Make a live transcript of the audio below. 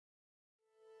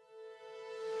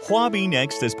Huobi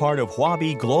Next is part of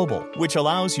Huobi Global, which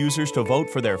allows users to vote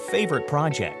for their favorite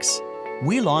projects.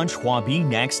 We launched Huobi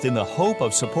Next in the hope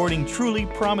of supporting truly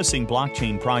promising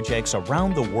blockchain projects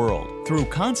around the world through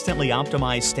constantly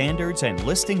optimized standards and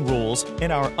listing rules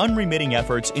and our unremitting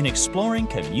efforts in exploring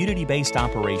community-based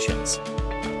operations.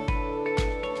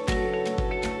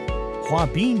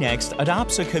 Huobi Next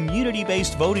adopts a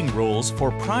community-based voting rules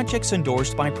for projects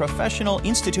endorsed by professional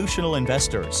institutional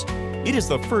investors. It is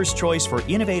the first choice for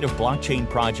innovative blockchain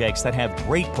projects that have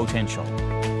great potential.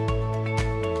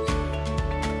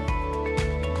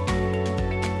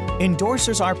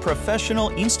 Endorsers are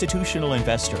professional institutional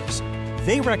investors.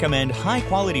 They recommend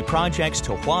high-quality projects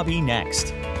to Huobi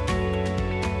Next.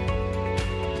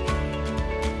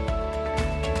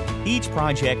 Each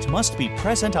project must be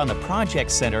present on the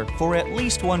Project Center for at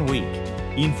least 1 week.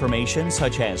 Information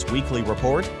such as weekly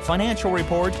report, financial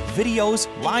report, videos,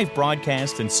 live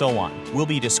broadcast, and so on will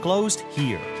be disclosed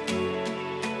here.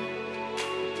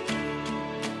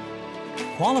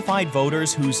 Qualified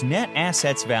voters whose net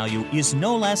assets value is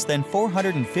no less than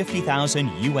 $450,000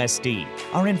 USD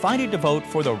are invited to vote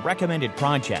for the recommended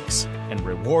projects and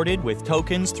rewarded with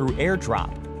tokens through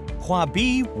airdrop.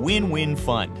 Huobi Win-Win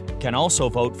Fund can also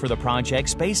vote for the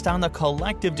projects based on the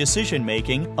collective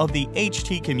decision-making of the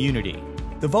HT community.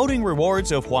 The voting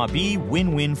rewards of Huobi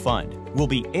Win-Win Fund will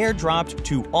be airdropped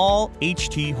to all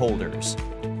HT holders.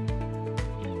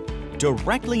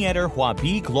 Directly enter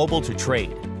Huobi Global to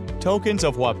trade. Tokens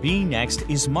of Huobi Next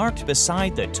is marked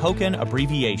beside the token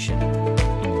abbreviation.